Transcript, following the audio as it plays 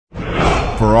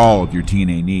For all of your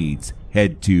TNA needs,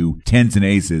 head to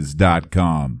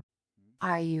tensandaces.com.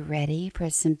 Are you ready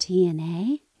for some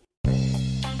TNA?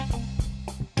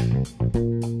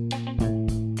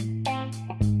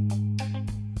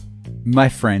 My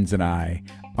friends and I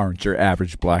aren't your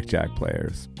average blackjack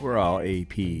players. We're all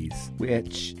APs,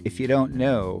 which, if you don't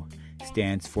know,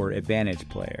 stands for advantage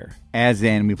player. As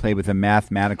in, we play with a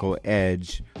mathematical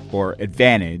edge or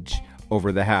advantage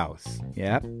over the house.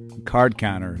 Yep, card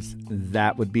counters,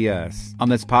 that would be us. On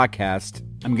this podcast,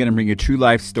 I'm going to bring you true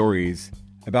life stories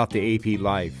about the AP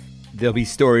life. There'll be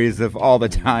stories of all the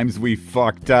times we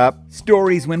fucked up,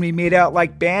 stories when we made out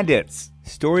like bandits,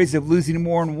 stories of losing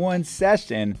more in one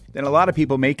session than a lot of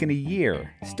people make in a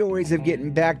year, stories of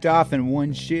getting backed off in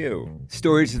one shoe,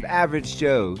 stories of average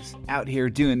Joes out here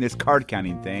doing this card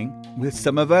counting thing, with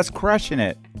some of us crushing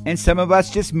it, and some of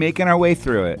us just making our way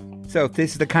through it. So if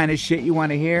this is the kind of shit you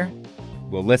want to hear,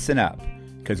 well, listen up,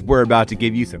 because we're about to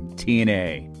give you some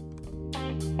TNA.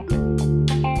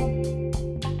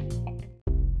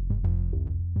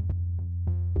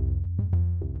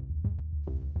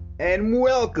 And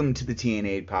welcome to the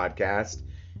TNA podcast.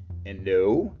 And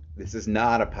no, this is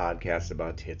not a podcast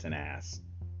about tits and ass.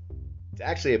 It's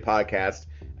actually a podcast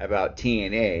about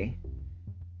TNA,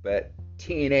 but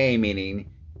TNA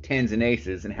meaning tens and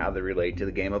aces and how they relate to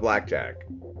the game of blackjack.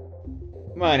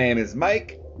 My name is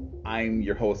Mike. I'm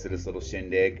your host of this little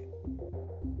shindig.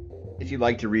 If you'd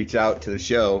like to reach out to the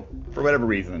show for whatever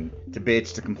reason, to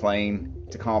bitch, to complain,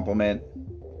 to compliment,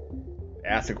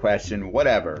 ask a question,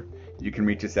 whatever, you can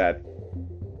reach us at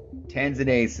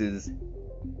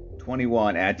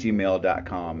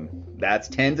tensandaces21@gmail.com. That's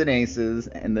tensandaces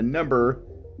and the number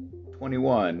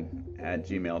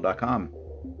 21@gmail.com.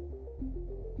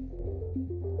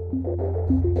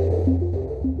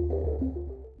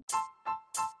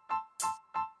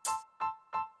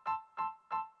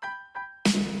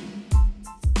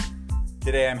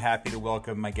 Today I'm happy to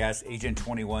welcome my guest, Agent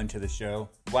 21, to the show.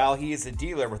 While he is a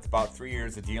dealer with about 3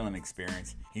 years of dealing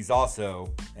experience, he's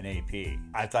also an AP.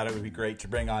 I thought it would be great to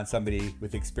bring on somebody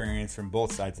with experience from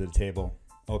both sides of the table.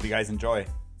 I hope you guys enjoy.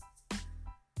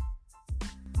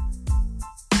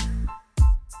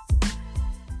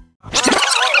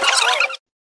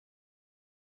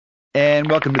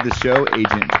 And welcome to the show,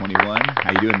 Agent 21.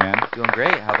 How you doing, man? Doing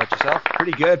great. How about yourself?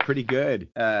 Pretty good.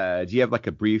 Do you have like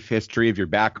a brief history of your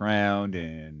background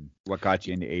and what got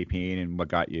you into APing and what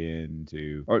got you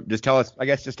into, or just tell us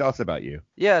about you.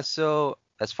 Yeah, so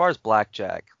as far as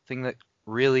blackjack, the thing that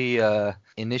really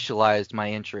initialized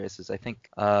my interest is, I think,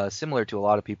 similar to a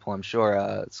lot of people, I'm sure,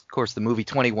 it's, of course, the movie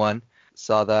 21.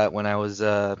 Saw that when I was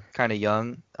kind of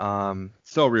young.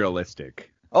 So realistic.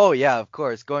 Oh yeah, of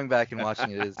course. Going back and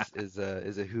watching it is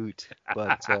a hoot.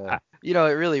 But it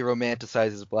really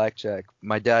romanticizes blackjack.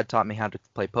 My dad taught me how to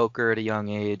play poker at a young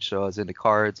age, so I was into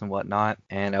cards and whatnot.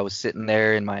 And I was sitting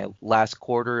there in my last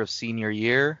quarter of senior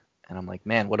year, and I'm like,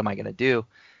 man, what am I gonna do?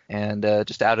 And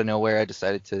just out of nowhere, I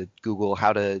decided to Google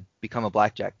how to become a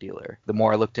blackjack dealer. The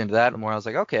more I looked into that, the more I was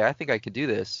like, okay, I think I could do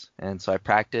this. And so I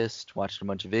practiced, watched a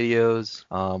bunch of videos,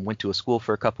 went to a school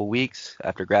for a couple weeks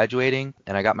after graduating,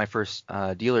 and I got my first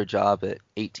dealer job at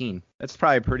 18. That's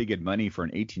probably pretty good money for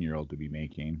an 18-year-old to be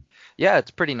making. Yeah,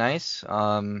 it's pretty nice.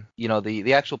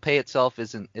 The actual pay itself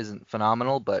isn't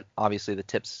phenomenal, but obviously the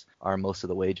tips are most of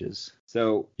the wages.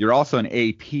 So you're also an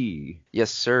AP.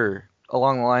 Yes, sir.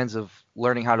 Along the lines of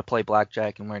learning how to play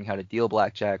blackjack and learning how to deal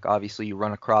blackjack, obviously you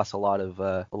run across a lot of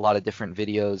different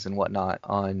videos and whatnot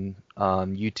on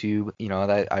YouTube.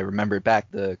 I remembered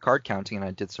back the card counting, and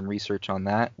I did some research on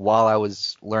that. While I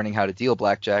was learning how to deal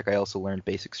blackjack, I also learned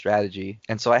basic strategy,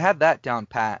 and so I had that down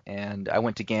pat. And I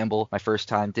went to gamble my first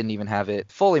time, didn't even have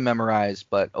it fully memorized,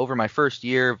 but over my first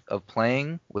year of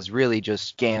playing was really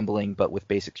just gambling, but with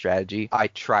basic strategy. I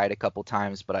tried a couple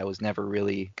times, but I was never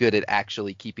really good at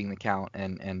actually keeping the count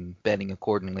and betting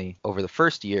accordingly over the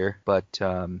first year. But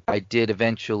I did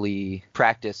eventually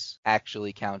practice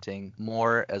actually counting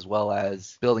more, as well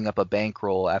as building up a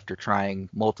bankroll after trying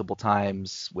multiple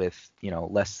times with,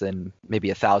 less than maybe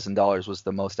 $1,000 was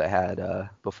the most I had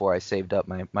before I saved up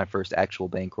my first actual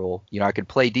bankroll. I could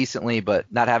play decently, but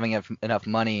not having enough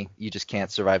money, you just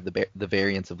can't survive the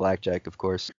variance of blackjack, of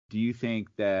course. Do you think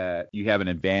that you have an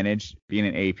advantage being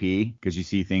an AP because you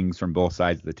see things from both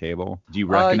sides of the table? Do you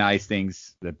recognize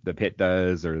things that the pit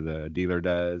does or the dealer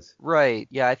does? Right.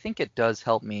 Yeah, I think it does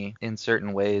help me in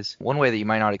certain ways. One way that you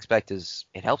might not expect is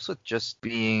it helps with just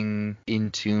being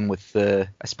in tune with the,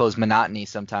 I suppose, monotony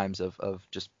sometimes of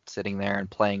just sitting there and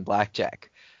playing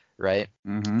blackjack, right?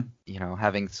 Mm-hmm.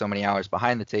 Having so many hours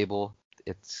behind the table,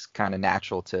 it's kind of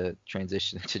natural to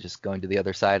transition to just going to the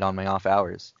other side on my off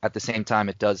hours. At the same time,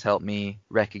 it does help me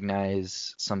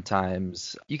recognize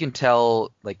sometimes you can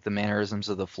tell like the mannerisms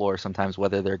of the floor sometimes,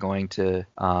 whether they're going to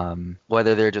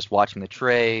whether they're just watching the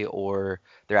tray or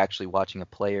they're actually watching a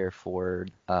player for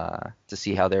to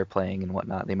see how they're playing and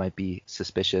whatnot. They might be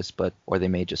suspicious, or they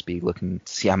may just be looking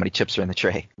to see how many chips are in the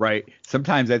tray. Right.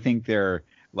 Sometimes I think they're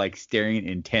like staring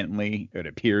intently. It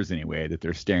appears anyway that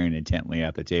they're staring intently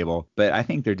at the table. But I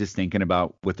think they're just thinking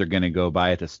about what they're going to go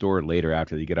buy at the store later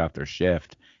after they get off their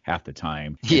shift half the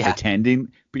time. Yeah.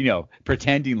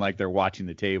 Pretending like they're watching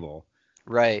the table.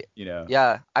 Right.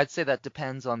 Yeah, I'd say that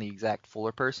depends on the exact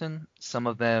floor person. Some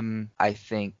of them, I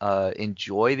think,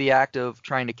 enjoy the act of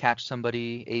trying to catch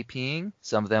somebody APing.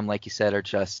 Some of them, like you said, are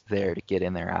just there to get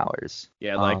in their hours.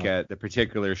 Yeah, like at the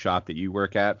particular shop that you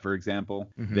work at, for example,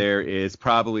 Mhm. there is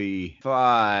probably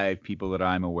 5 people that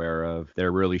I'm aware of.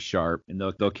 They're really sharp, and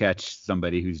they'll catch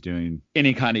somebody who's doing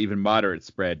any kind of even moderate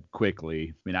spread quickly.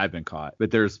 I mean, I've been caught.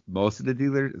 But there's most of the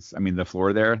dealers, I mean, the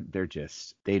floor there,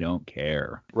 they don't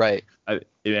care. Right.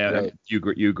 Right.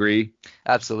 You agree?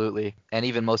 Absolutely. And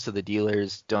even most of the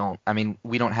dealers don't. I mean,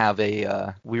 we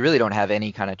really don't have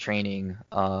any kind of training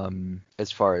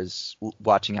as far as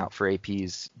watching out for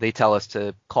APs. They tell us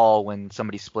to call when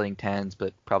somebody's splitting tens,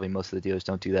 but probably most of the dealers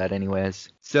don't do that anyways.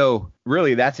 So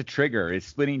really, that's a trigger. Is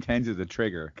splitting tens is a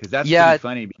trigger? Because that's Yeah. pretty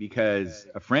funny. Because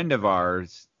a friend of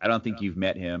ours, I don't think you've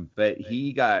met him, but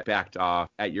he got backed off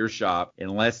at your shop in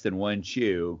less than one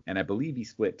chew, and I believe he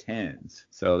split tens.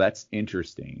 So that's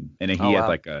interesting. And he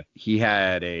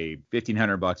had a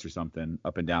 $1,500 or something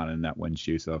up and down in that one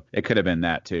chew, so it could have been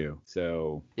that too.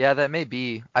 So Yeah, that may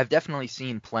be. I've definitely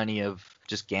seen plenty of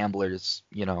just gamblers,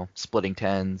 splitting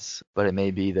tens, but it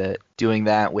may be that doing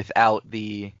that without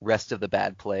the rest of the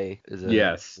bad play is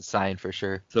a sign for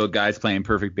sure. So a guy's playing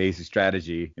perfect basic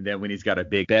strategy, and then when he's got a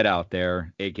big bet out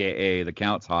there, aka the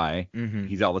count's high,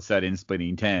 he's all of a sudden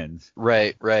splitting tens.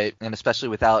 Right. And especially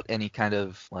without any kind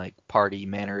of like party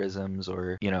mannerisms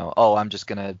or, oh, I'm just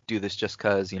gonna do this just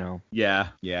cause, Yeah,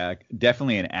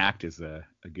 definitely an act is a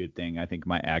good thing. I think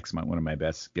my act's one of my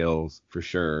best skills for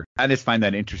sure. I just find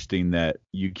that interesting that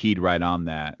you keyed right on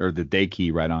that, or that they key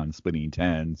right on splitting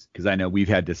tens, because I know we've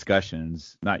had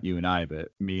discussions, not you and I, but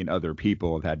me and other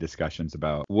people have had discussions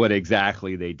about what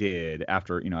exactly they did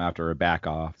after a back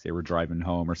off. They were driving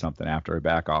home or something after a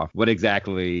back off. What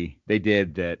exactly they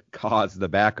did that caused the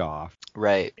back off.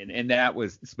 Right. And that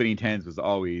was splitting tens was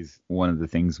always one of the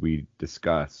things we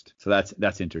discussed. So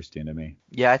that's interesting to me.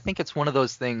 Yeah, I think it's one of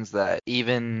those things that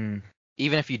even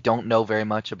if you don't know very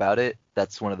much about it,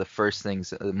 that's one of the first things,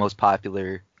 the most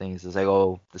popular things is like,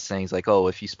 the saying's like, oh,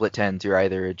 if you split tens, you're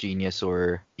either a genius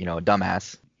or, a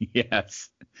dumbass. Yes.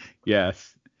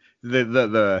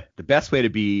 The best way to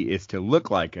be is to look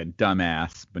like a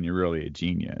dumbass when you're really a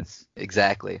genius.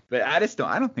 Exactly. But I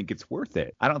don't think it's worth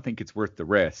it. I don't think it's worth the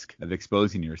risk of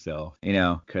exposing yourself,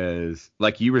 because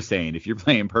like you were saying, if you're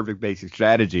playing perfect basic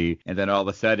strategy and then all of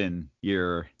a sudden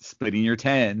you're splitting your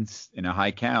tens in a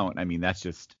high count, I mean, that's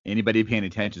just anybody paying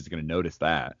attention is going to notice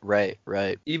that. Right.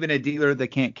 Even a dealer that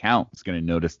can't count is going to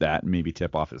notice that and maybe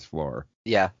tip off his floor.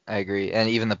 Yeah, I agree. And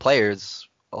even the players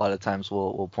a lot of times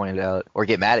will point it out or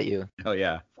get mad at you. Oh,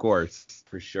 yeah, of course.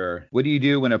 For sure. What do you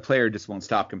do when a player just won't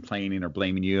stop complaining or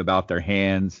blaming you about their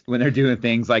hands? When they're doing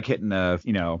things like hitting a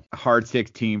hard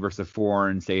 16 versus a 4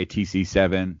 and say a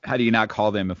TC7, how do you not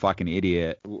call them a fucking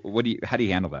idiot? How do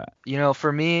you handle that?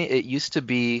 For me, it used to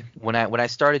be when I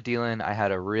started dealing, I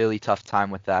had a really tough time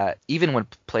with that. Even when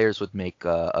players would make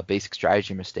a basic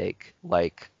strategy mistake,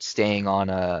 like staying on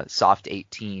a soft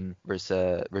 18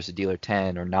 versus a dealer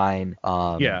 10 or 9.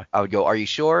 I would go, are you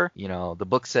sure? The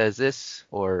book says this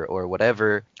or whatever.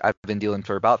 I've been dealing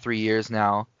for about 3 years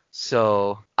now,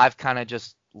 so I've kind of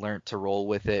just learned to roll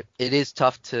with it. It is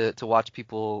tough to watch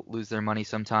people lose their money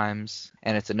sometimes,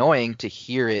 and it's annoying to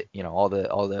hear it, all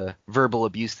the verbal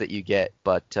abuse that you get,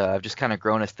 but I've just kind of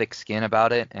grown a thick skin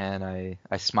about it, and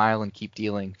I smile and keep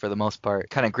dealing for the most part,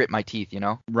 kind of grit my teeth,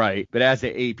 Right. But as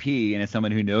an AP and as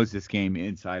someone who knows this game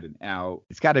inside and out,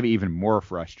 it's got to be even more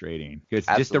frustrating, because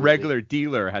just a regular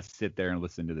dealer has to sit there and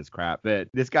listen to this crap. But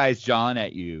this guy's jawing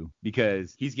at you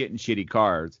because he's getting shitty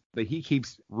cards, but he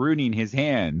keeps ruining his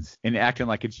hands and acting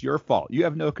like it's your fault. You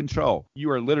have no control.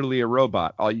 You are literally a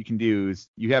robot. All you can do is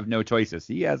you have no choices.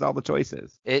 He has all the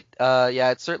choices. It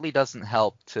certainly doesn't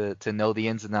help to know the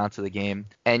ins and outs of the game.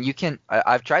 And you can,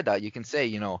 I've tried that. You can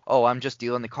say, oh, I'm just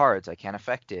dealing the cards. I can't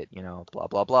affect it, blah,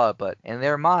 blah, blah. But in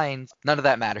their minds, none of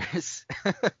that matters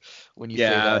when you say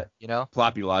that,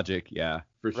 Floppy logic. Yeah.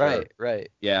 For sure. Right.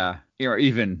 Yeah. or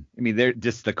even, I mean, they're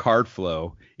just the card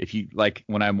flow. If you like,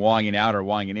 when I'm wonging out or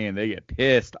wonging in, they get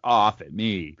pissed off at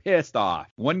me. Pissed off.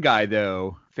 One guy,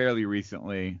 though, fairly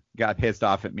recently got pissed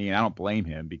off at me, and I don't blame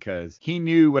him because he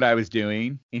knew what I was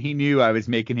doing and he knew I was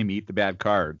making him eat the bad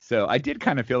card. So I did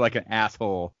kind of feel like an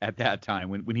asshole at that time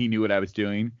when he knew what I was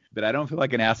doing, but I don't feel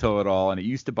like an asshole at all. And it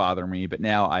used to bother me, but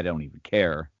now I don't even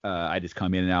care. I just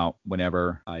come in and out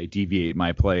whenever I deviate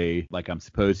my play like I'm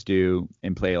supposed to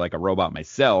and play like a robot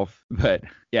myself. But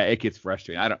yeah, it gets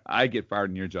frustrating. I get fired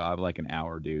in your job like an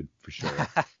hour, dude, for sure.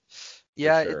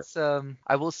 Yeah, sure. it's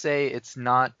I will say it's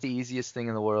not the easiest thing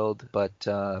in the world, but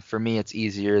for me it's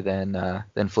easier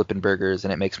than flipping burgers,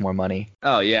 and it makes more money.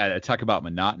 Oh yeah, talk about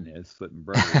monotonous flipping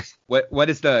burgers. What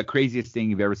is the craziest thing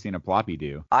you've ever seen a ploppy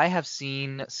do? I have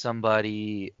seen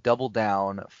somebody double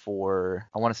down for,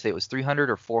 I want to say it was 300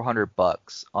 or 400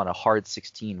 bucks on a hard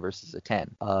 16 versus a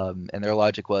 10. And their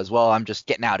logic was, well, I'm just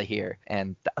getting out of here,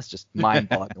 and that was just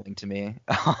mind-boggling to me.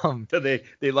 So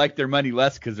they like their money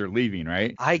less because they're leaving,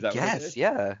 right? I Is that what it guess, is?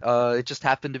 yeah. It just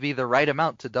happened to be the right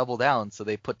amount to double down, so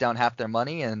they put down half their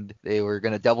money, and they were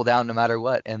gonna double down no matter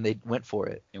what, and they went for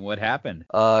it. And what happened?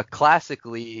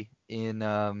 Classically,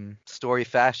 in story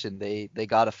fashion, they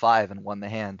got a 5 and won the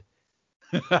hand.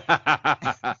 Which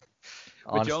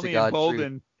Honest to only God,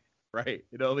 emboldened, right?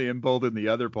 It only emboldened the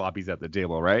other ploppies at the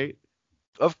table, right?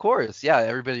 Of course, yeah.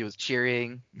 Everybody was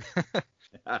cheering,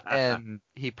 and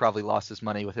he probably lost his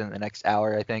money within the next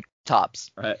hour, I think.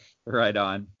 Tops. Right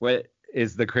on. What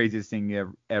is the craziest thing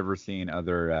you've ever seen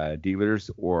other dealers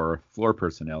or floor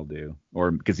personnel do,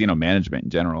 or casino management in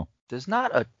general? There's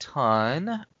not a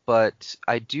ton, but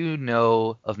I do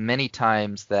know of many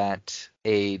times that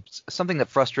something that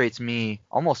frustrates me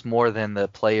almost more than the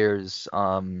players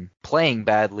playing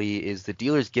badly is the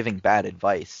dealers giving bad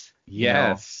advice.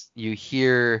 Yes. You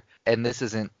hear, and this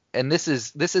isn't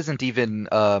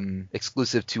even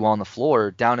exclusive to on the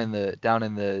floor. Down in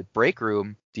the break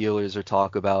room, dealers are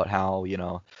talk about how,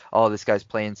 oh, this guy's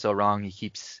playing so wrong, he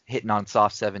keeps hitting on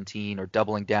soft 17 or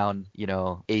doubling down,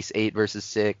 ace 8 versus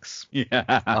 6.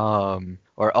 Yeah.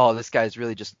 Or, oh, this guy's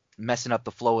really just messing up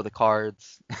the flow of the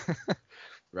cards.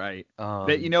 Right.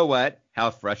 But you know what? How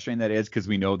frustrating that is, because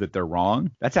we know that they're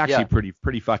wrong. That's actually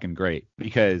pretty fucking great,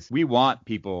 because we want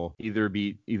people, either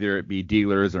it be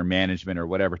dealers or management or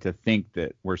whatever, to think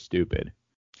that we're stupid.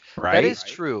 Right? That is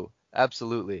true.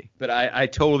 Absolutely. But I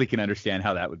totally can understand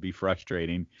how that would be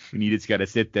frustrating when you just got to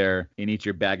sit there and eat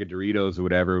your bag of Doritos or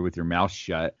whatever with your mouth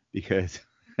shut because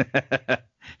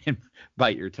and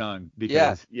bite your tongue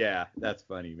because yeah, that's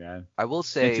funny, man. I will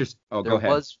say there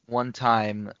was one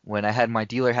time when I had my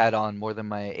dealer hat on more than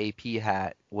my AP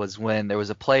hat, was when there was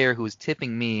a player who was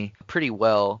tipping me pretty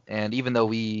well, and even though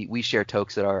we share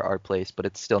tokes at our place, but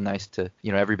it's still nice to,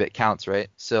 every bit counts, right?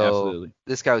 So Absolutely.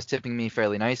 This guy was tipping me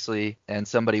fairly nicely, and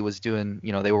somebody was doing,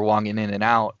 they were wonging in and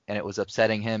out, and it was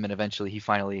upsetting him, and eventually he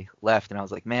finally left, and I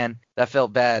was like, man, that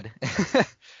felt bad.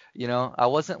 I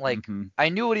wasn't like, I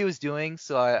knew what he was doing,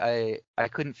 so I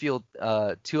couldn't feel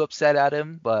too upset at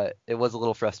him, but it was a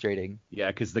little frustrating. Yeah,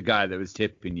 because the guy that was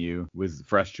tipping you was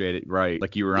frustrated, right?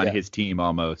 Like you were on his team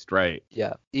almost, right?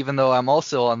 Yeah, even though I'm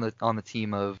also on the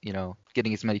team of,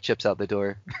 getting as many chips out the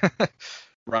door.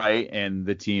 Right, and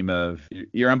the team of,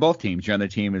 you're on both teams. You're on the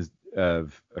team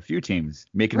of a few teams,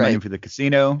 making money for the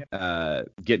casino,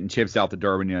 getting chips out the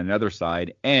door when you're on the other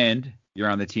side, and you're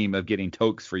on the team of getting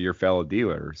tokes for your fellow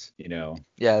dealers, Yeah,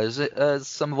 there's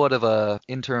somewhat of a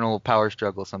internal power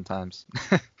struggle sometimes.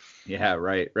 Yeah,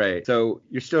 right. So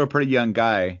you're still a pretty young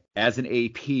guy. As an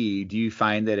AP, do you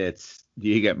find that do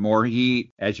you get more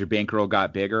heat as your bankroll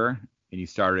got bigger and you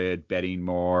started betting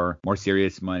more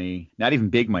serious money, not even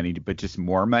big money, but just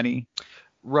more money?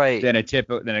 Right. Than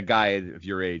a guy of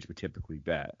your age would typically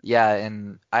bet. Yeah,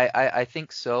 and I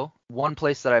think so. One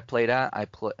place that I played at,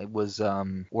 was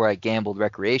where I gambled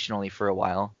recreationally for a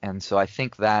while, and so I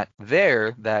think that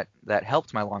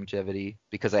helped my longevity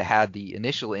because I had the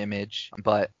initial image.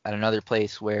 But at another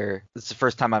place where it's the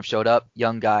first time I've showed up,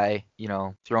 young guy,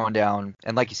 throwing down,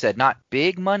 and like you said, not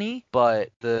big money, but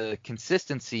the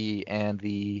consistency and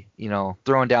the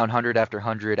throwing down 100 after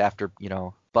 100 after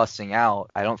busting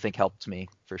out, I don't think helped me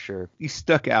for sure. You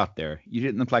stuck out there. You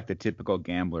didn't look like the typical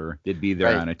gambler that'd be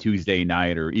there on a Tuesday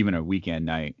night or even a weekend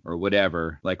night or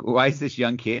whatever. Like, why is this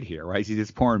young kid here? Why is he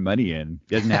just pouring money in?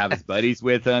 He doesn't have his buddies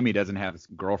with him. He doesn't have his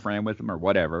girlfriend with him or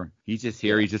whatever. He's just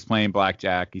here. He's just playing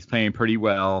blackjack. He's playing pretty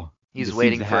well. He's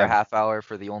waiting for a half hour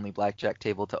for the only blackjack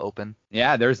table to open.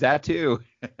 Yeah, there's that too.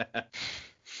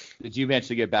 Did you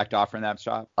eventually get backed off from that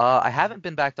shop? I haven't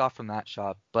been backed off from that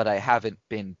shop, but I haven't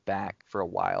been back for a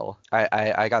while.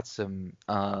 I got some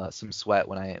sweat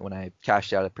when I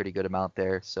cashed out a pretty good amount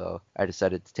there, so I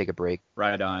decided to take a break.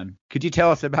 Right on. Could you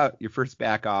tell us about your first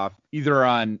back off, either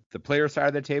on the player side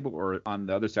of the table or on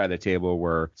the other side of the table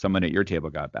where someone at your table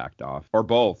got backed off, or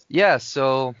both? Yeah,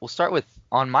 so we'll start with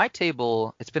on my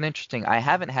table. It's been interesting. I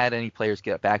haven't had any players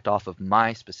get backed off of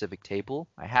my specific table.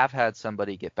 I have had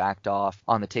somebody get backed off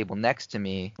on the table next to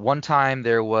me. One time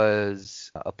there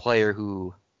was a player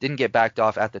who didn't get backed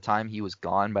off at the time. He was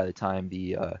gone by the time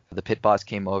the pit boss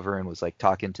came over and was like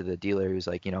talking to the dealer. He was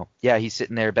like, yeah, he's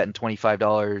sitting there betting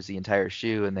 $25 the entire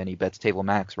shoe, and then he bets table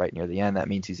max right near the end. That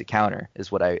means he's a counter,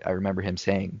 is what I remember him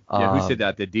saying. Yeah, who said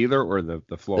that? The dealer or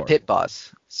the floor? The pit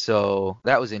boss. So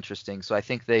that was interesting. So I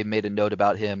think they made a note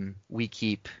about him. We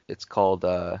keep, it's called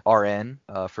RN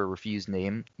for refused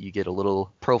name. You get a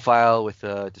little profile with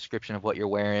a description of what you're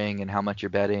wearing and how much you're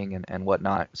betting and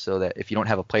whatnot, so that if you don't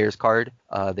have a player's card,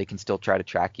 they can still try to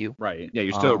track you. Right. Yeah,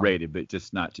 you're still rated, but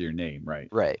just not to your name, right?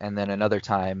 Right. And then another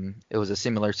time, it was a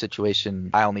similar situation.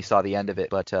 I only saw the end of it,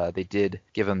 but they did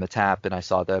give him the tap, and I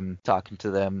saw them talking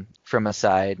to them from a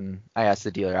side, and I asked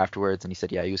the dealer afterwards, and he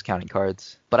said, yeah, he was counting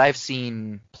cards. But I've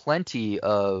seen plenty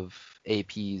of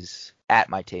APs at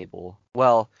my table.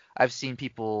 Well, I've seen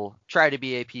people try to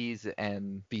be APs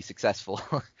and be successful.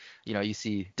 You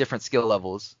see different skill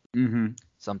levels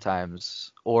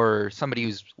sometimes, or somebody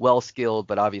who's well skilled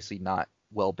but obviously not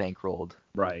well bankrolled.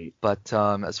 Right. But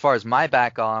as far as my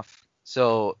back off,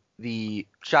 so the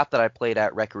shop that I played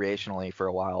at recreationally for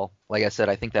a while, like I said,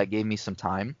 I think that gave me some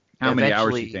time. How many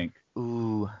hours do you think?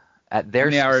 Ooh, at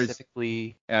their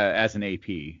specifically as an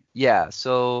AP. Yeah,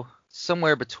 so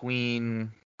somewhere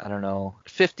between, I don't know,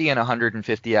 50 and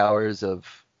 150 hours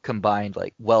of combined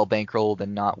like well bankrolled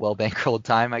and not well bankrolled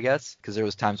time, I guess, because there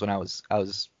was times when I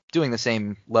was doing the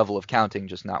same level of counting,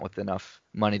 just not with enough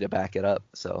money to back it up.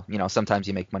 So, sometimes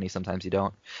you make money, sometimes you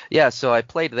don't. Yeah, so I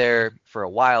played there for a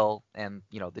while, and,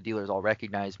 the dealers all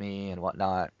recognized me and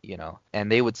whatnot,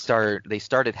 and they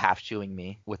started half shoeing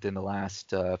me within the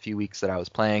last few weeks that I was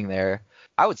playing there.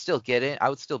 I would still get it. I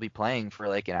would still be playing for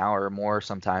like an hour or more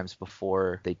sometimes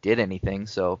before they did anything.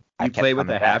 So you play with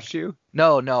a half shoe?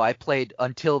 No, I played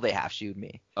until they half shoed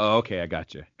me. Oh, okay, I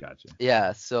gotcha.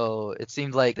 Yeah, so it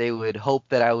seemed like they would hope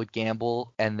that I would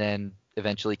gamble and then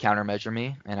eventually countermeasure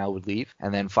me, and I would leave.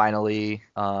 And then finally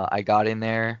I got in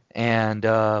there, and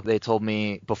they told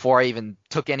me, before I even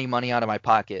took any money out of my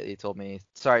pocket, they told me,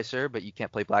 sorry sir, but you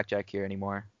can't play blackjack here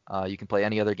anymore. You can play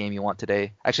any other game you want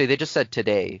today. Actually, they just said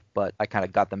today, but I kind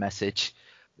of got the message.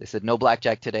 They said no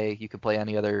blackjack today. You can play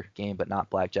any other game, but not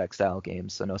blackjack style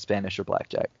games, so no Spanish or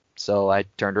blackjack. So I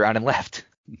turned around and left.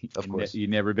 Of course. You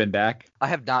never been back? I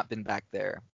have not been back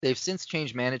there. They've since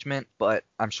changed management, but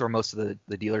I'm sure most of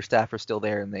the dealer staff are still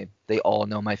there, and they all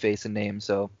know my face and name,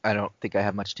 so I don't think I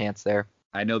have much chance there.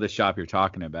 I know the shop you're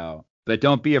talking about. But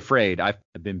don't be afraid. I've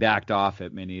been backed off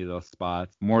at many of those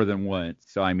spots more than once.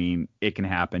 So, I mean, it can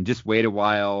happen. Just wait a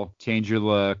while, change your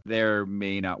look. There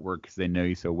may not work because they know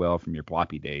you so well from your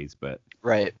floppy days, but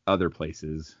right, other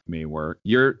places may work.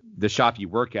 The shop you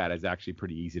work at is actually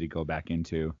pretty easy to go back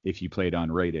into if you played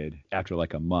unrated after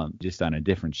like a month, just on a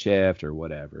different shift or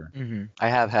whatever. Mm-hmm. I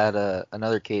have had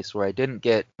another case where I didn't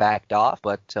get backed off,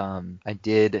 but I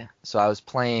did. So I was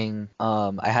playing,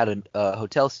 I had a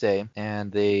hotel stay,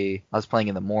 and I was playing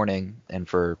in the morning, and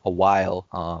for a while,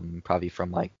 probably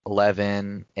from like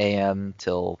 11 a.m.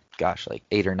 till, like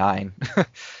 8 or 9.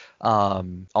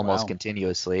 Almost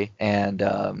continuously. And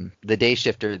the day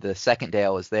shifter, the second day I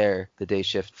was there, the day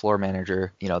shift floor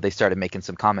manager, they started making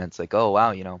some comments like, oh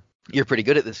wow, you're pretty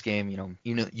good at this game,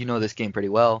 you know this game pretty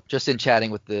well. Just in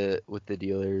chatting with the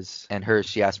dealers and her,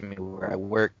 she asked me where I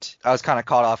worked. I was kind of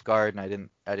caught off guard, and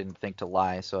I didn't think to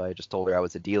lie, so I just told her I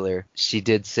was a dealer. She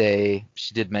did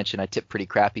mention I tip pretty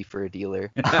crappy for a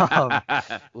dealer,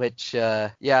 which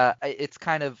it's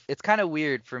kind of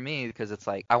weird for me, because it's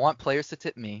like I want players to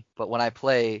tip me, but when I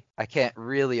play, I can't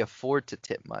really afford to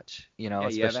tip much,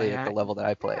 especially at the level that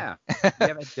I play.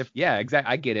 Yeah,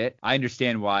 exactly. I get it. I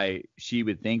understand why she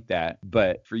would think that,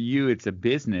 but for you, it's a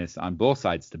business on both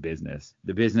sides. The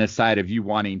business side of you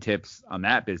wanting tips on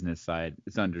that business side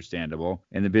is understandable,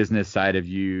 and the business side of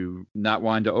you not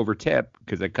wanting to over tip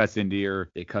because it cuts into your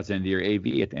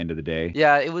AV at the end of the day.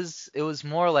 Yeah, it was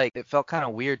more like it felt kind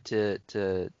of weird to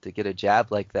get a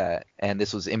jab like that, and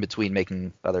this was in between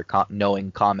making other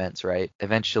knowing comments, right?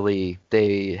 Eventually,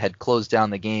 they had closed down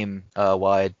the game while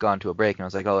I had gone to a break, and I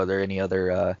was like, "Oh, are there any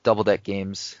other double deck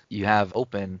games you have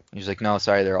open?" And he's like, "No,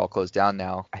 sorry, they're all closed down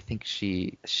now." I think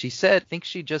she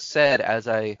just said as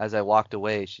I walked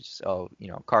away, she just, "Oh,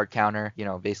 card counter,"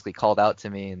 basically called out to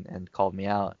me and called me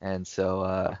out, and so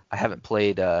I haven't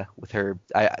played with her.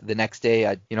 The next day,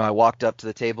 I walked up to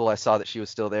the table, I saw that she was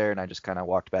still there, and I just kind of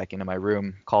walked back into my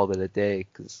room, called it a day,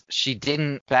 because she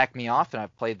didn't back me off, and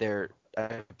I've played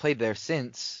there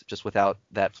since, just without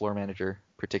that floor manager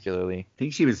particularly. I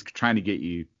think she was trying to get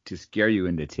you to scare you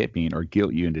into tipping or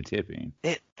guilt you into tipping.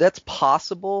 That's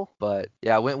possible, but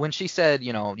yeah, when she said,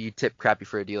 you tip crappy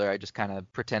for a dealer, I just kind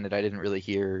of pretended I didn't really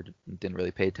hear, didn't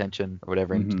really pay attention or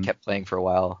whatever, and kept playing for a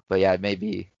while. But yeah,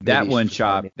 maybe that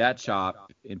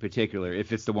shop in particular,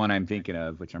 if it's the one I'm thinking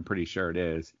of, which I'm pretty sure it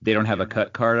is, they don't have a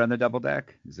cut card on the double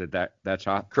deck. Is it that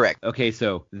shop? Correct. Okay,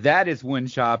 so that is one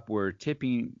shop where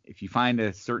tipping, if you find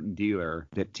a certain dealer,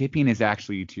 that tipping is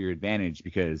actually to your advantage,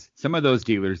 because some of those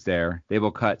dealers there, they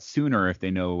will cut sooner if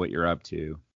they know what you're up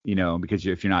to. Because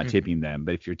if you're not tipping them.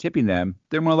 But if you're tipping them,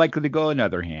 they're more likely to go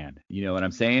another hand. You know what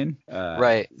I'm saying?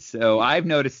 Right. So I've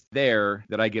noticed there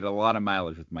that I get a lot of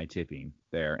mileage with my tipping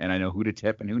there, and I know who to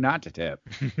tip and who not to tip.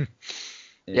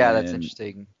 Yeah, that's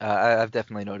interesting. I've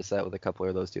definitely noticed that with a couple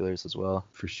of those dealers as well.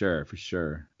 For sure.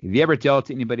 Have you ever dealt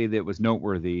to anybody that was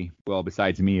noteworthy? Well,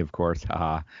 besides me, of course.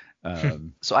 Haha.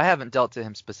 So I haven't dealt to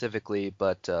him specifically,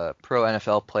 but pro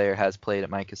NFL player has played at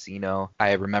my casino.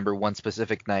 I remember one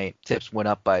specific night, tips went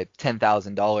up by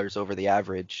 $10,000 over the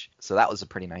average. So that was a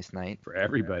pretty nice night. For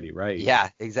everybody, right? Yeah,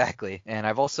 exactly. And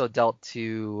I've also dealt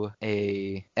to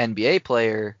a NBA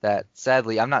player that,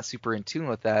 sadly, I'm not super in tune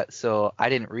with that. So I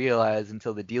didn't realize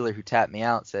until the dealer who tapped me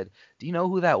out said, "Do you know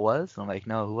who that was?" And I'm like,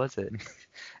 "No, who was it?"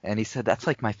 And he said, "That's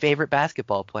like my favorite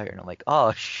basketball player." And I'm like,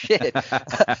 "Oh shit."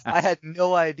 I had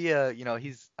no idea.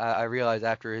 I realized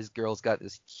after his girl's got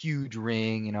this huge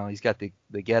ring, he's got the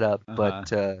get up,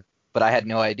 but I had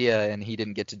no idea, and he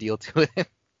didn't get to deal to it.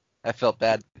 I felt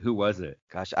bad. Who was it?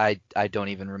 Gosh, I don't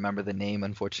even remember the name,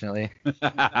 unfortunately.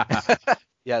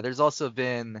 Yeah, there's also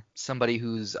been somebody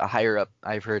who's a higher up,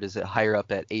 I've heard is a higher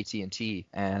up at AT&T,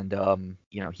 and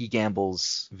he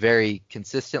gambles very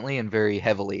consistently and very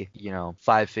heavily,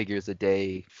 5 figures a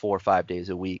day, 4 or 5 days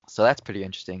a week. So that's pretty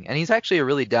interesting. And he's actually a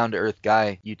really down to earth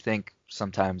guy. You'd think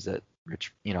sometimes that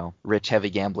rich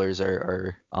heavy gamblers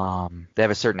are they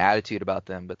have a certain attitude about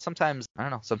them, but sometimes, I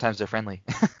don't know, sometimes they're friendly.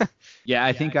 Yeah,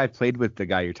 I think I played with the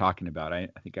guy you're talking about. I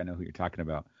think I know who you're talking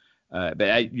about. But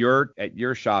at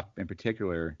your shop in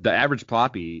particular, the average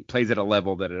ploppy plays at a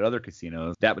level that at other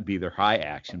casinos, that would be their high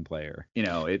action player.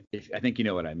 I think you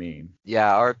know what I mean.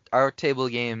 Yeah, our table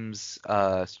games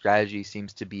strategy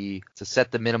seems to be to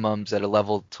set the minimums at a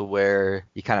level to where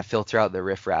you kind of filter out the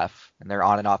riffraff, and they're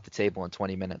on and off the table in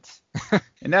 20 minutes.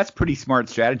 And that's pretty smart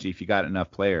strategy if you got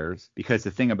enough players, because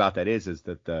the thing about that is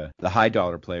that the high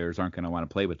dollar players aren't going to want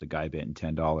to play with the guy betting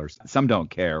 $10. Some don't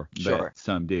care, Sure. But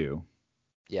some do.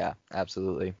 Yeah,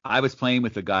 absolutely. I was playing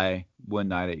with a guy one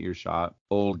night at your shop.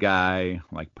 Old guy,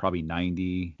 like probably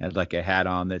 90, had like a hat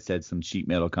on that said some sheet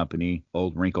metal company,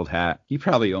 old wrinkled hat. He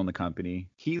probably owned the company.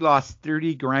 He lost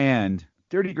 30 grand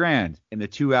in the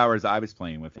 2 hours I was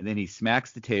playing with. And then he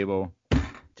smacks the table,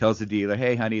 tells the dealer,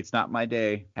 "Hey, honey, it's not my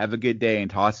day. Have a good day," and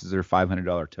tosses her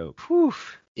 $500 tote. Whew.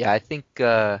 Yeah, I think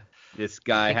this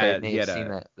guy had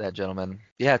seen that gentleman.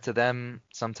 Yeah, to them,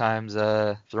 sometimes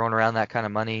throwing around that kind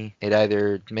of money, it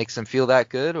either makes them feel that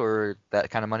good or that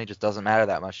kind of money just doesn't matter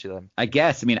that much to them. I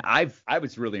guess. I mean, I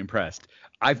was really impressed.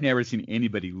 I've never seen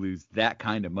anybody lose that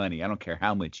kind of money. I don't care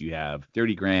how much you have.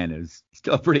 30 grand is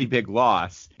still a pretty big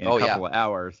loss in a couple of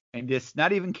hours. And just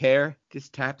not even care.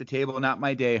 Just tap the table. "Not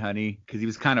my day, honey." Because he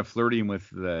was kind of flirting with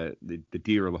the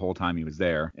dealer the whole time he was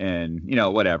there. And,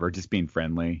 whatever, just being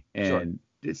friendly. And sure.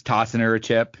 Just tossing her a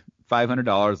chip,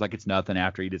 $500 like it's nothing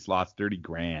after he just lost 30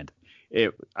 grand.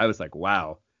 I was like,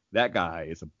 wow, that guy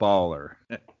is a baller.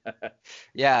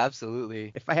 Yeah,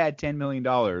 absolutely. If I had $10 million,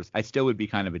 I still would be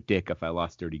kind of a dick if I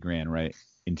lost 30 grand, right,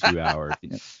 in 2 hours.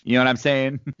 You know what I'm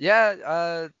saying?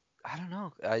 Yeah, I don't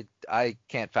know. I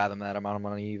can't fathom that amount of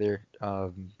money either.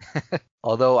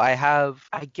 Although I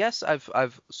guess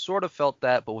I've sort of felt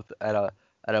that, but at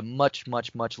a much,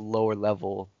 much, much lower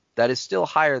level. That is still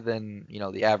higher than,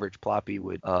 the average ploppy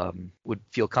would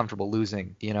feel comfortable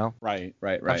losing, Right.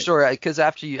 I'm sure, because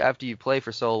after you play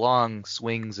for so long,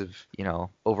 swings of,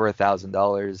 over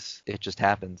 $1,000, it just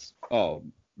happens. Oh,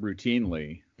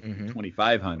 routinely. Mm-hmm.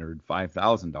 $2,500,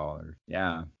 $5,000.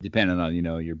 Yeah, depending on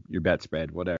your bet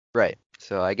spread, whatever. Right.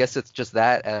 So I guess it's just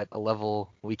that at a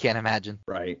level we can't imagine.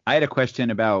 Right. I had a question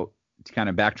about, to kind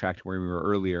of backtrack to where we were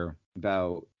earlier,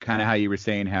 about kind of how you were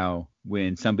saying how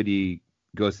when somebody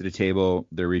goes to the table,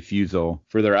 their refusal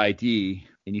for their ID,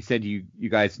 and you said you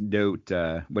guys note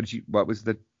what was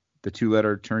the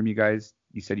 2-letter term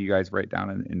you said you guys write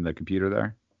down in the computer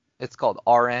there? It's called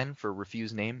RN for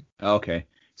refuse name. Okay.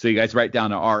 So you guys write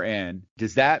down a RN.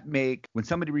 Does that make, when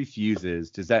somebody refuses,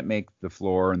 does that make the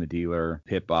floor and the dealer,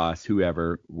 pit boss,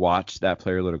 whoever, watch that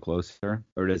player a little closer?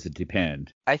 Or does it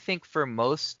depend? I think for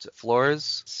most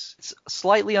floors, it's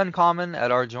slightly uncommon at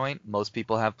our joint. Most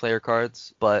people have player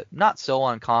cards, but not so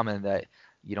uncommon that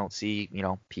you don't see,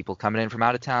 people coming in from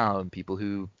out of town, people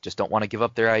who just don't want to give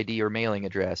up their ID or mailing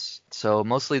address. So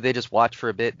mostly they just watch for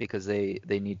a bit because they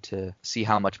need to see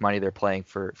how much money they're playing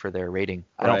for their rating.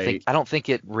 Right. I don't think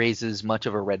it raises much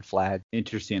of a red flag.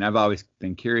 Interesting. I've always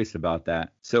been curious about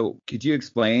that. So could you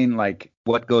explain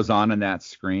what goes on that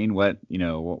screen? What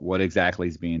exactly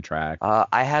is being tracked?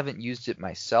 I haven't used it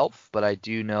myself, but I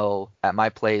do know at my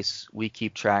place we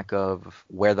keep track of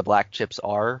where the black chips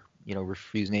are,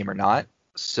 refuse name or not.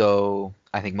 So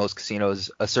I think most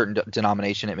casinos, a certain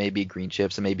denomination, it may be green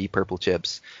chips, it may be purple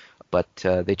chips, but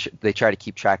they try to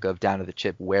keep track of down to the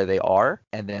chip where they are.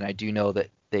 And then I do know that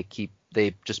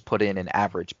they just put in an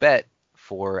average bet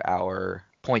for our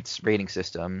points rating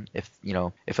system.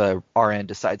 If a RN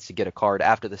decides to get a card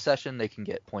after the session, they can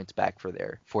get points back for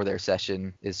their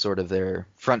session, is sort of their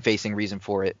front facing reason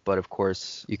for it. But of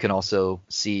course you can also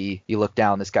see, you look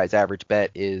down, this guy's average bet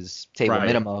is table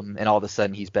minimum, and all of a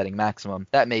sudden he's betting maximum.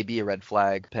 That may be a red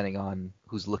flag depending on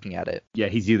who's looking at it. Yeah,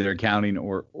 he's either accounting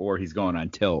or he's going on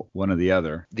tilt, one or the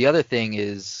other. The other thing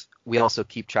is we also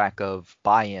keep track of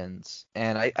buy-ins,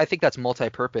 and I think that's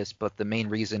multi-purpose, but the main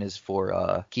reason is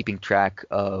for keeping track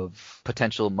of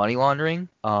potential money laundering.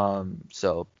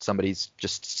 So somebody's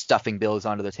just stuffing bills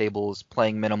onto the tables,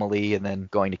 playing minimally, and then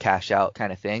going to cash out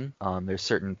kind of thing. There's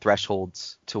certain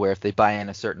thresholds to where if they buy in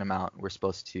a certain amount, we're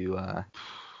supposed to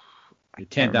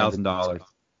 $10,000,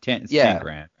 10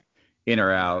 grand. In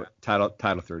or out, Title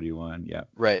 31, yeah.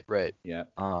 Right. Yeah.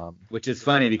 Which is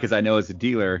funny because I know as a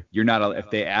dealer, you're not,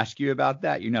 if they ask you about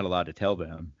that, you're not allowed to tell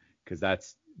them,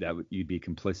 because you'd be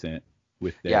complicit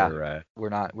with their. Yeah. We're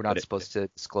not supposed to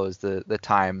disclose the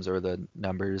times or the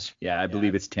numbers. Yeah, I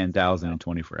believe it's 10,000 in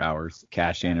 24 hours,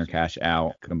 cash in or cash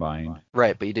out combined.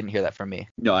 Right, but you didn't hear that from me.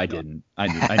 No, I didn't.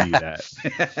 I knew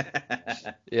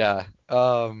that. Yeah.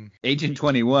 Agent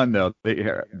 21 though,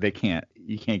 you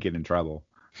can't get in trouble.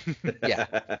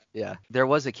 Yeah. There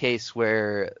was a case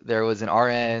where there was an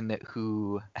RN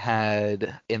who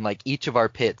had, in each of our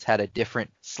pits, had a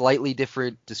slightly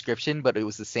different description, but it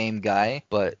was the same guy,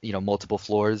 but multiple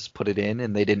floors put it in,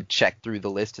 and they didn't check through the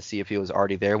list to see if he was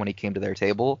already there when he came to their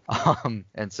table.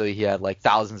 And so he had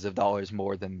thousands of dollars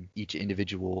more than each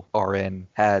individual RN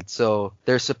had. So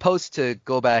they're supposed to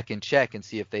go back and check and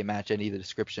see if they match any of the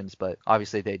descriptions, but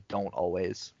obviously they don't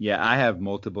always. Yeah, I have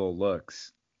multiple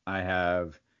looks. I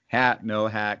have hat, no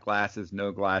hat, glasses,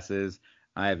 no glasses.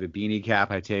 I have a beanie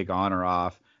cap I take on or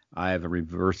off. I have a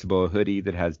reversible hoodie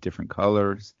that has different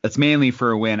colors. That's mainly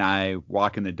for when I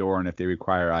walk in the door, and if they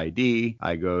require ID,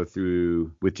 I go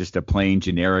through with just a plain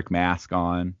generic mask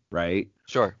on, right?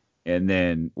 Sure. And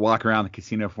then walk around the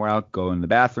casino for a while, go in the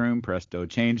bathroom, presto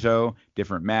changeo,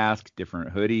 different mask,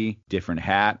 different hoodie, different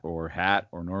hat or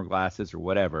no glasses or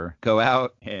whatever. Go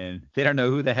out, and they don't know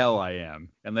who the hell I am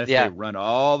unless they run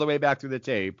all the way back through the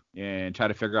tape and try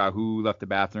to figure out who left the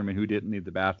bathroom and who didn't leave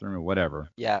the bathroom or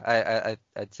whatever. Yeah,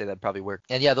 I'd say that probably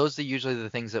worked. And yeah, those are usually the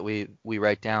things that we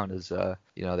write down is their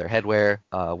headwear,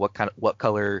 what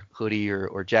color hoodie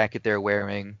or jacket they're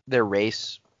wearing, their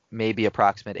race, maybe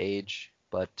approximate age.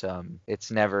 But it's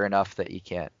never enough that you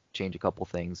can't change a couple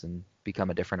things and become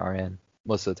a different RN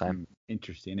most of the time.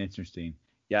 Interesting.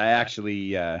 Yeah, I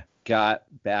actually got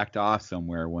backed off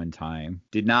somewhere one time.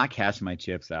 Did not cash my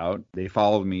chips out. They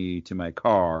followed me to my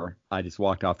car. I just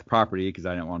walked off the property because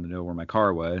I didn't want to know where my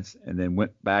car was, and then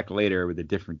went back later with a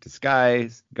different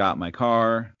disguise, got my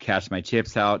car, cashed my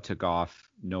chips out, took off,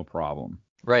 no problem.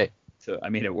 Right. So,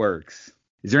 it works.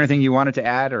 Is there anything you wanted to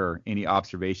add or any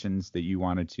observations that you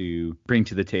wanted to bring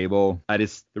to the table? The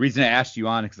reason I asked you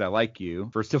on is because I like you,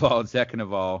 first of all, and second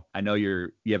of all, I know you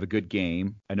have a good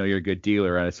game. I know you're a good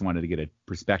dealer. I just wanted to get a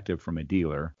perspective from a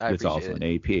dealer that's also an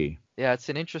AP. Yeah, it's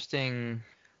an interesting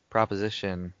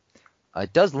proposition.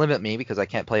 It does limit me because I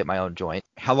can't play at my own joint.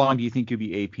 How long do you think you'll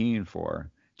be APing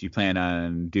for? Do you plan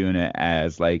on doing it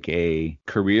as like a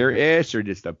career-ish or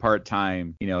just a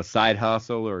part-time, side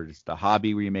hustle or just a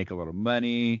hobby where you make a little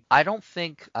money? I don't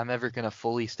think I'm ever going to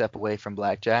fully step away from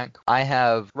blackjack.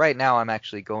 Right now I'm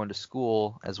actually going to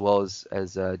school as well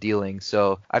as dealing.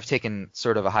 So I've taken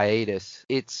sort of a hiatus.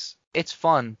 It's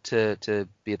fun to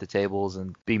be at the tables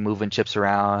and be moving chips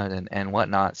around and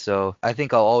whatnot. So I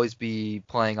think I'll always be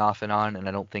playing off and on, and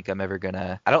I don't think I'm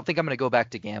gonna go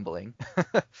back to gambling.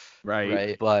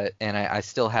 Right. But I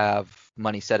still have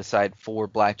money set aside for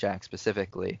blackjack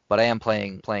specifically, but I am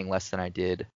playing less than I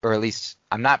did, or at least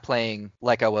I'm not playing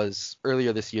like I was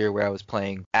earlier this year, where I was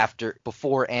playing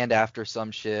before and after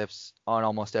some shifts on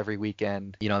almost every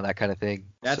weekend, that kind of thing.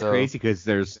 That's crazy because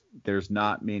there's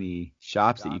not many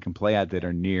shops that you can play at that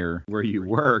are near where you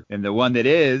work, and the one that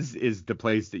is the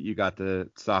place that you got the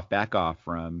soft backed off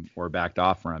from,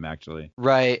 actually.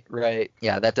 Right.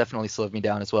 Yeah, that definitely slowed me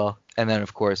down as well. And then,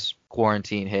 of course,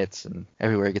 quarantine hits and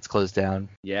everywhere gets closed down.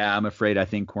 Yeah, I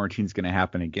think quarantine's going to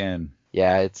happen again.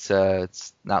 Yeah, it's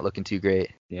not looking too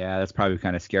great. Yeah, that's probably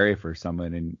kind of scary for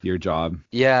someone in your job.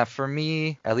 Yeah, for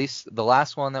me, at least the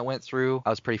last one that went through, I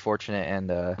was pretty fortunate,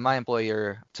 and my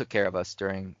employer took care of us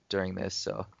during this,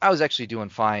 so I was actually doing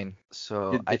fine.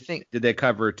 So did they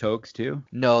cover tokes too?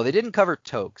 No, they didn't cover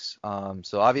tokes.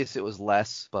 So obviously it was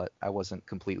less, but I wasn't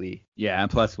completely. Yeah,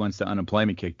 and plus once the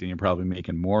unemployment kicked in, you're probably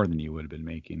making more than you would have been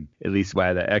making, at least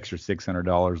why the extra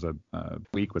 $600 a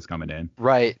week was coming in.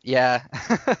 Right. Yeah,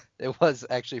 it was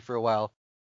actually for a while.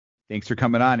 Thanks for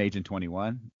coming on, Agent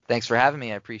 21. Thanks for having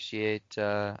me. I appreciate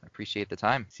the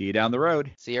time. See you down the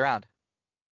road. See you around.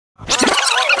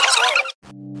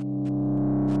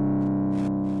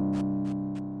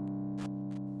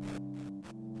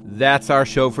 That's our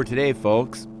show for today,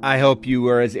 folks. I hope you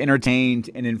were as entertained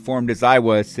and informed as I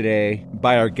was today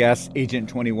by our guest, Agent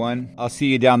 21. I'll see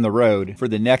you down the road for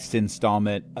the next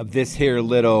installment of this here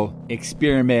little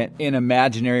experiment in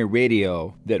imaginary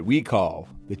radio that we call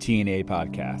the TNA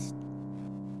Podcast.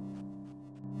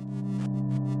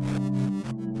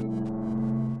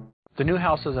 The new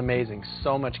house is amazing.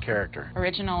 So much character.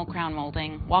 Original crown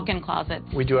molding, walk-in closets.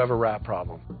 We do have a rat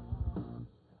problem.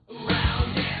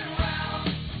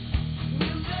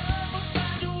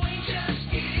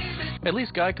 At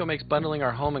least Geico makes bundling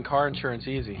our home and car insurance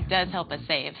easy. It does help us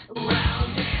save.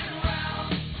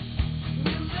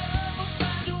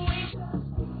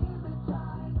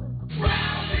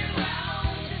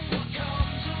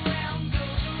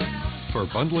 For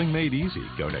bundling made easy,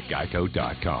 go to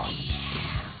geico.com.